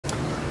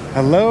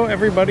Hello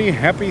everybody,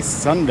 happy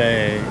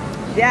Sunday.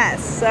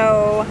 Yes,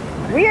 so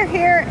we are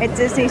here at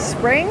Disney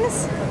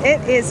Springs. It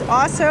is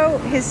also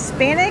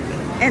Hispanic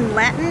and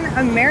Latin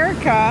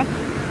America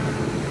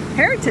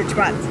Heritage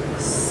Month.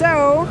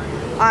 So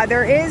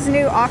there is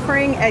new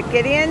offering at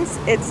Gideon's.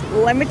 It's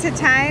limited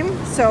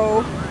time,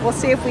 so we'll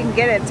see if we can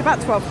get it. It's about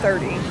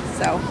 12:30,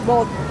 so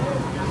we'll...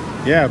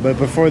 Yeah, but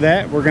before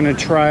that, we're gonna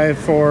try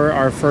for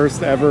our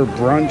first ever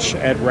brunch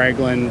at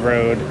Raglan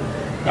Road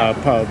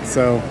pub.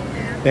 So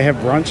they have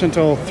brunch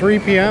until 3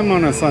 p.m.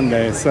 on a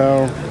Sunday,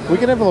 so we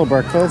could have a little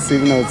breakfast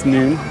even though it's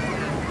noon.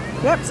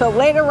 Yep, so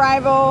late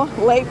arrival,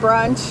 late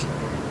brunch.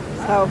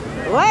 So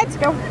let's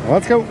go.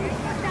 Let's go.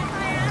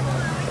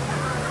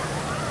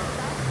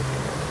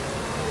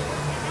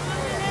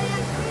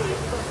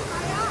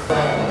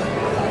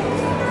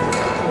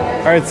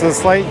 All right, so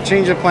slight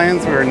change of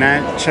plans. We're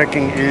not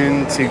checking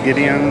into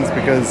Gideon's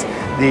because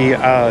the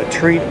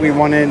treat we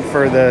wanted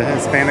for the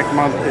Hispanic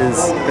month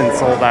has been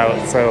sold out.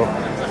 So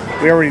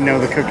we already know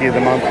the cookie of the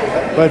month.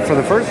 But for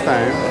the first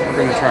time,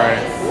 we're gonna try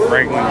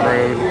Raglan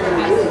Road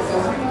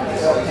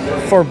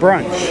for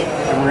brunch.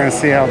 And we're gonna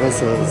see how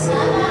this is.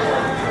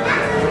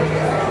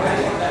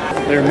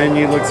 Their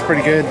menu looks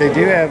pretty good. They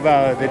do have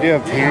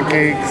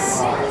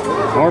pancakes,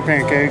 more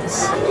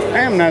pancakes.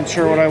 I am not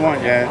sure what I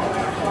want yet.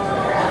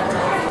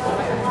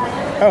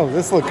 Oh,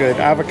 this looked good.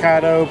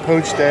 Avocado,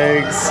 poached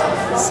eggs,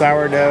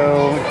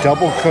 sourdough,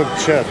 double cooked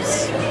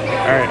chips.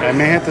 All right, I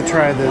may have to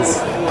try this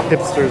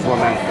hipsters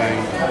woman thing.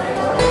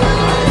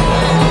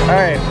 All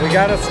right, we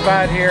got a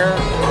spot here.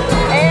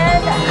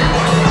 And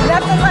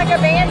nothing like a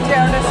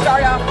banjo to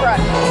start off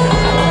brunch.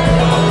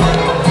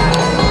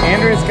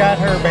 Andrew's got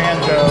her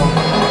banjo.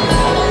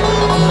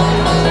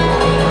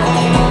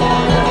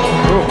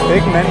 Ooh,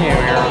 big menu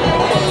here.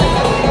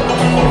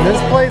 And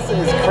this place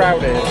is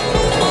crowded.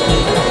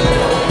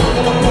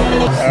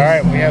 All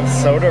right, we have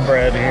soda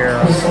bread here,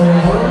 which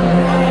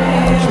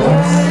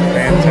looks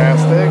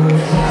fantastic.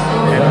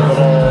 And a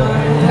little...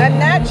 I'm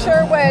not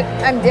sure what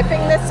I'm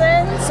dipping this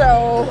in,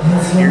 so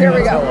here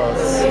we go.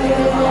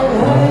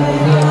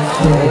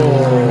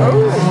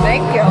 Ooh,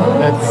 thank you.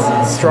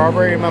 That's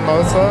strawberry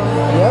mimosa?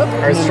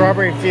 Yep. Or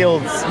strawberry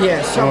fields?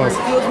 Yeah, strawberry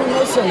fields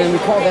mimosa, and then we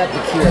call that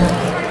the cure.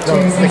 So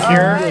it's the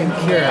cure? The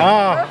cure. Oh,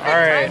 all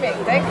right.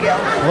 Timing. Thank you.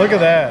 Look at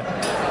that.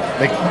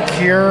 The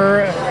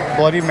Cure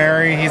Bloody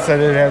Mary, he said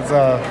it has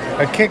a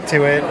kick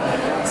to it.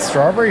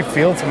 Strawberry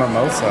Fields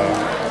Mimosa.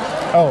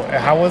 Oh,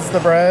 how was the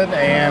bread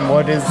and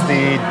what is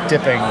the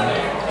dipping?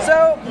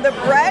 So the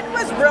bread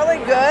was really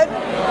good,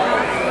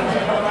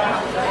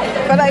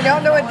 but I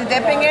don't know what the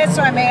dipping is,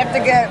 so I may have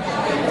to get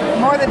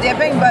more of the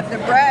dipping, but the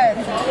bread.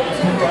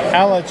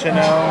 I'll let you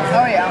know.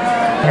 Oh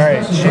yeah. All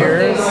right,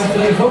 cheers.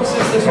 Today, folks,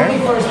 it's the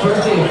 21st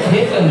birthday of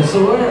Caitlin.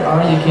 So where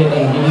are you,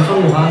 Caitlin? Can you throw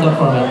your hand up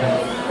for me?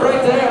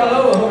 Right there,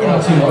 hello. I hope you're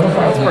not too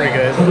mortified. That's pretty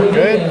good.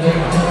 Good.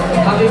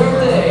 Happy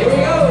birthday. Here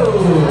we go.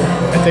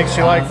 I think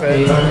she likes it.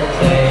 Happy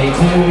birthday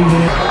to you.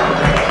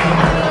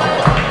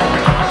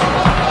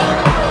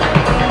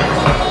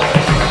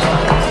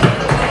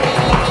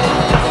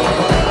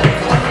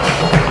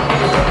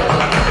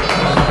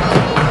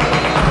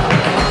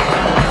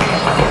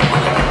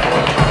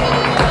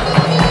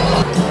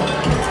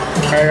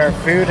 All right, our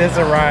food has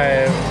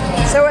arrived.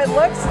 So it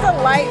looks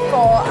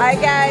delightful. I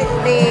got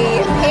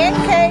the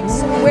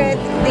pancakes with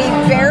the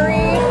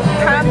berry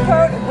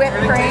compote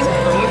whipped cream.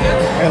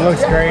 It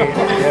looks great.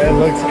 Yeah, it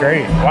looks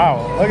great.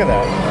 Wow, look at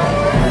that.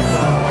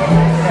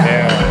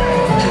 Yeah.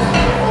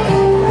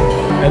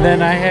 And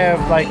then I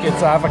have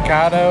it's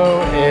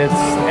avocado,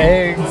 it's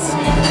eggs,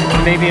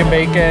 Canadian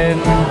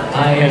bacon,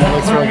 and it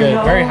looks really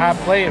good. Very hot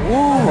plate.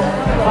 Woo!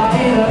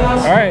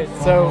 All right,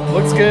 so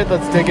looks good.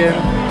 Let's dig in.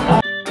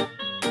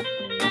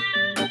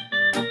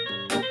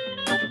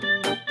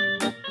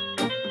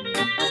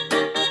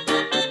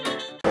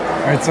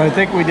 Alright, so I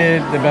think we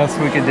did the best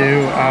we could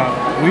do.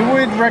 We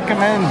would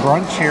recommend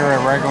brunch here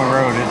at Raglan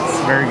Road. It's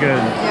very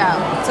good. Yeah,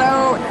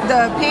 so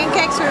the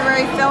pancakes were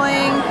very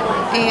filling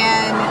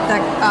and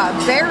the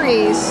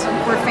berries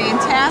were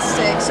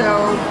fantastic.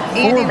 So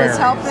Andy was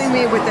helping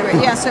me with the,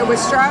 so it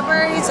was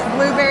strawberries,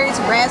 blueberries,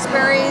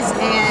 raspberries,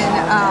 and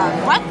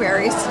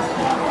blackberries.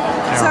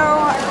 Yeah. So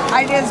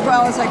I did as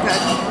well as I could.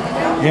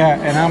 Yeah,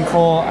 and I'm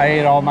full. I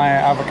ate all my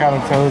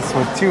avocado toast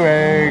with 2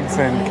 eggs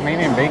and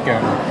Canadian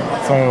bacon.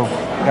 So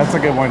that's a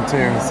good one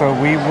too. So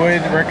we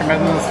would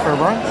recommend this for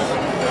brunch.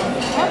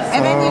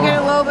 And then you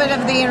get a little bit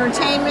of the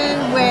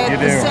entertainment with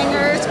the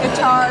singers,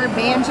 guitar,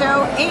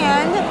 banjo,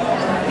 and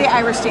the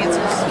Irish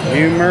dancers.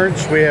 New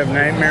merch. We have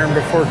Nightmare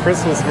Before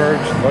Christmas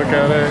merch. Look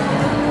at it.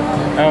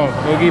 Oh,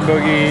 Boogie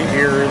Boogie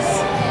ears.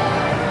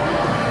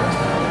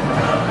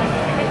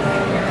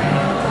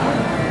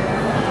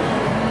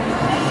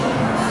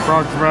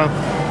 Frog's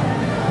breath.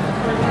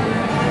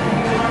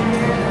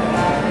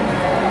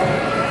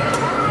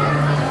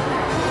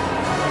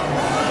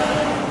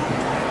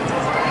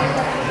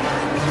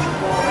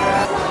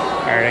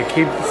 Alright, I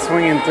keep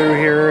swinging through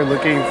here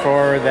looking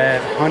for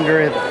that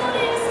 100th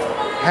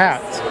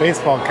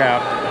baseball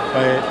cap,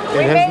 but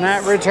it has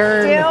not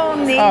returned. Still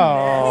need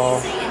oh.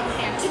 this.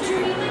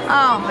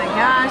 Oh my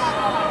gosh.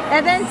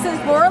 And then since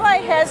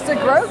Lorelai has the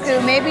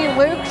Grogu, maybe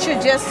Luke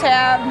should just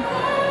have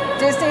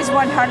Disney's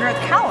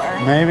 100th collar.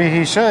 Maybe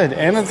he should.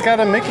 And it's got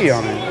a Mickey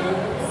on it.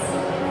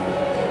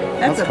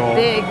 That's a cool.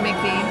 big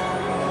Mickey.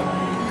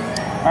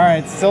 All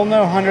right, still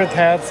no 100th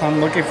hats. I'm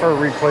looking for a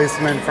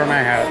replacement for my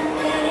hat.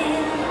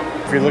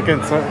 If you're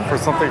looking for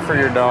something for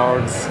your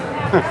dogs,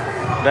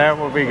 that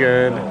would be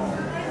good.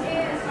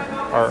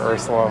 Or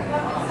Ursula.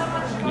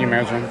 Can you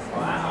imagine?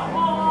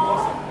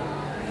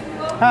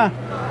 Huh.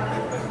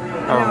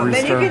 Or No,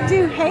 then you rooster. could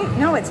do hey.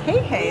 No, it's hey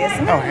hey,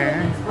 isn't it? Oh,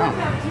 hey. Oh.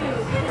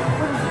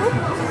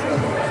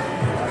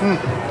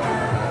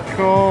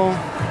 Cool.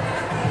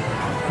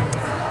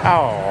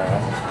 Oh.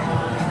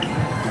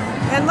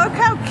 And look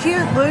how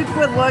cute Luke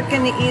would look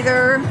in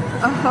either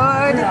a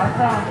hood.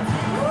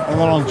 A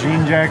little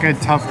jean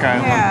jacket, tough guy.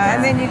 Yeah,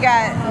 and then you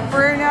got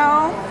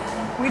Bruno.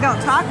 We don't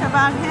talk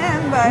about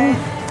him, but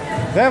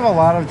They have a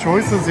lot of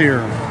choices here.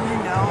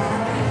 you know.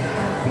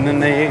 And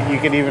then you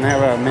could even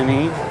have a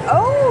mini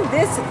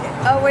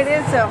Oh, it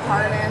is a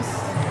harness.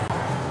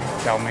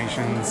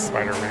 Dalmatian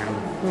Spider-Man.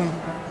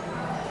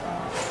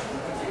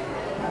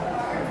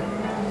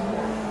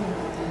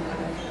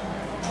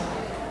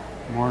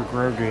 More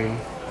Grogu.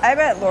 I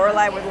bet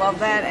Lorelai would love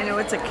that. I know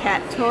it's a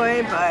cat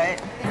toy,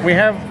 but We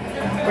have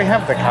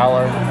the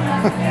collar.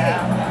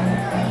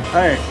 All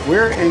right,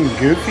 we're in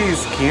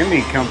Goofy's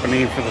Candy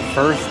Company for the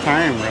first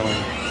time,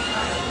 really.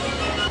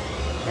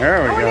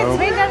 There we and go. it's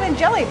made out of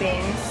jelly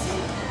beans.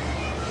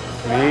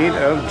 Made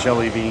of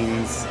jelly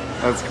beans.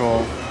 That's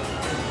cool.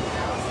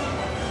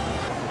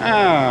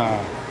 Ah,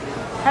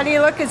 How do you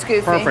look as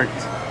Goofy? perfect.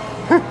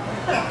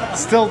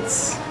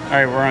 Stilts. All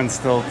right, we're on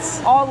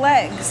stilts. All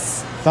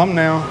legs.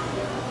 Thumbnail.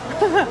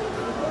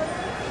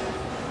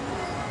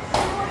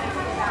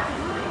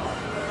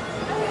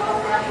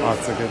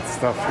 Lots of good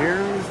stuff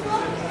here.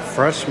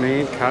 Fresh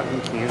made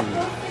cotton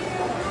candy.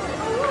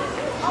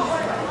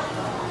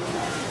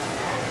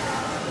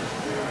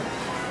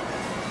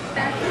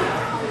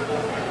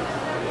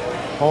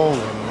 Holy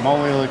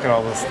moly, look at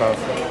all this stuff.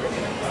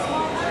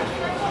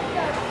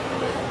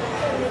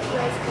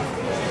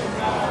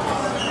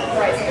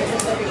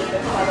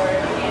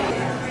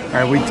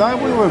 Alright, we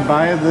thought we would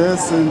buy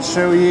this and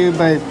show you,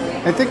 but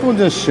I think we'll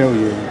just show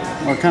you.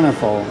 We're kind of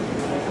full.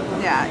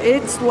 Yeah,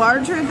 it's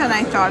larger than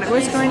I thought it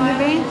was going to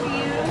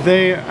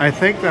be. I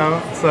think though,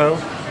 so.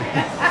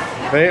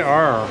 They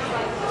are.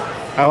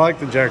 I like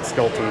the Jack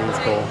Skeleton, it's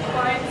cool.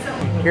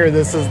 Here,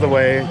 this is the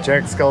way,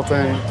 Jack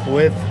Skeleton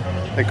with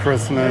the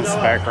Christmas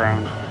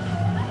background.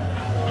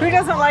 Who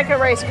doesn't like a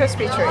Rice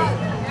Krispie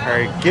treat?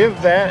 Alright, give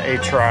that a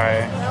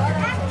try.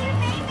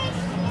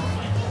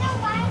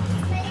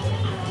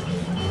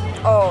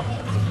 Oh,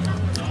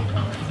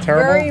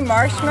 Terrible? very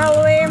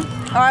marshmallowy.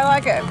 Oh, I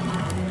like it.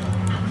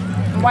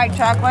 White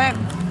chocolate.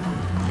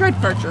 Good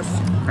purchase.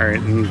 Alright,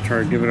 I'm gonna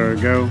try to give it a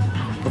go.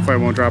 Hopefully I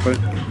won't drop it.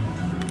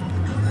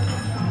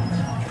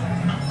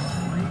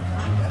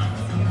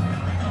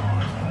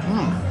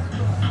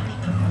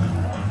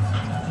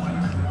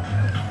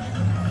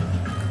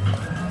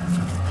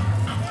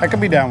 I could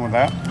be down with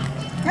that.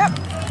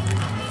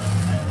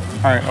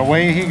 Yep. Alright,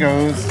 away he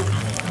goes.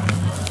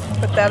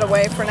 Put that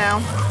away for now.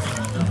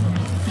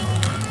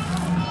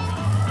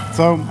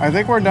 So, I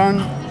think we're done.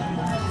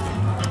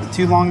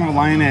 Too long of a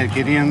line at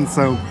Gideon's,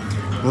 so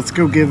let's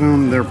go give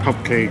them their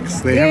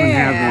pupcakes. They haven't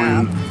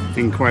had one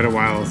in quite a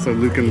while, so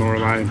Luke and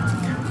Lorelai.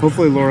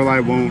 Hopefully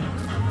Lorelai won't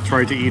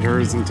try to eat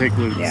hers and take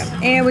Luke's. Yeah.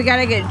 And we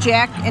gotta get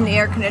Jack in the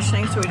air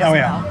conditioning so he doesn't Oh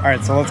yeah. melt.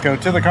 Alright, so let's go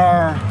to the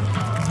car.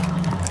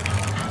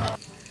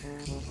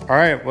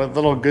 Alright, what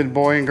little good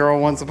boy and girl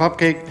wants a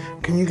pupcake?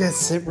 Can you guys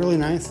sit really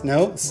nice?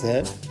 No,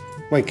 sit.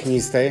 Wait, can you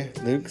stay?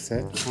 Luke,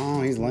 sit.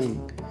 Oh, he's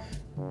lame.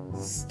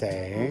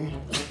 Stay.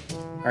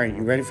 Alright,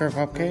 you ready for a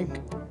pupcake?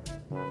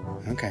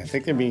 Okay, I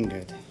think they're being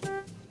good.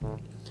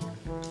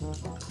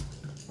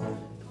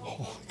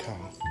 Holy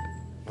cow.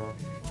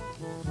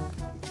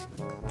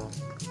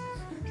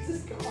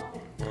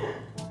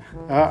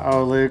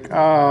 Uh-oh, Luke.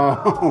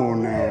 Oh,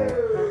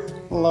 no.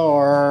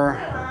 Lore.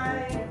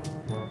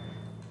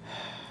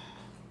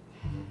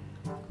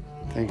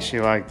 Think she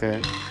liked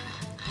it.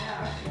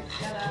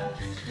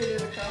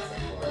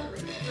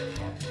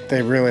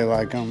 They really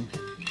like them.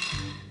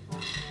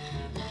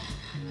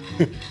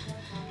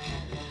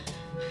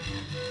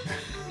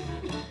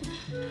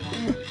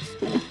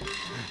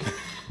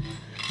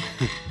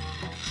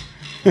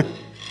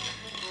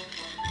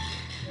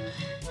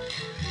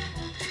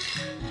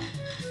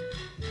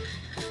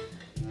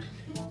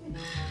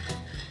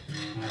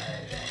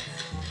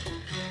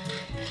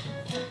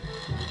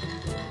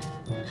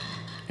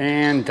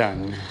 And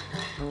done.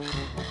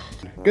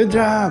 Good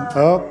job.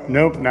 Oh,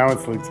 nope, now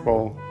it's Luke's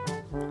bowl.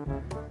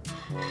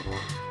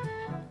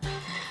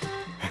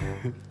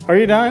 Are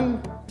you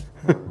done?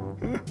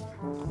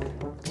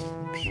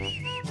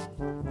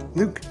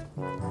 Luke,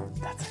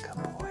 that's a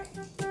good boy.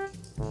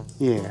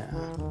 Yeah.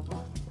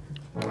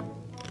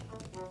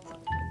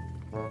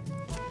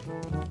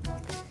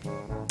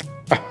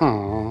 Oh.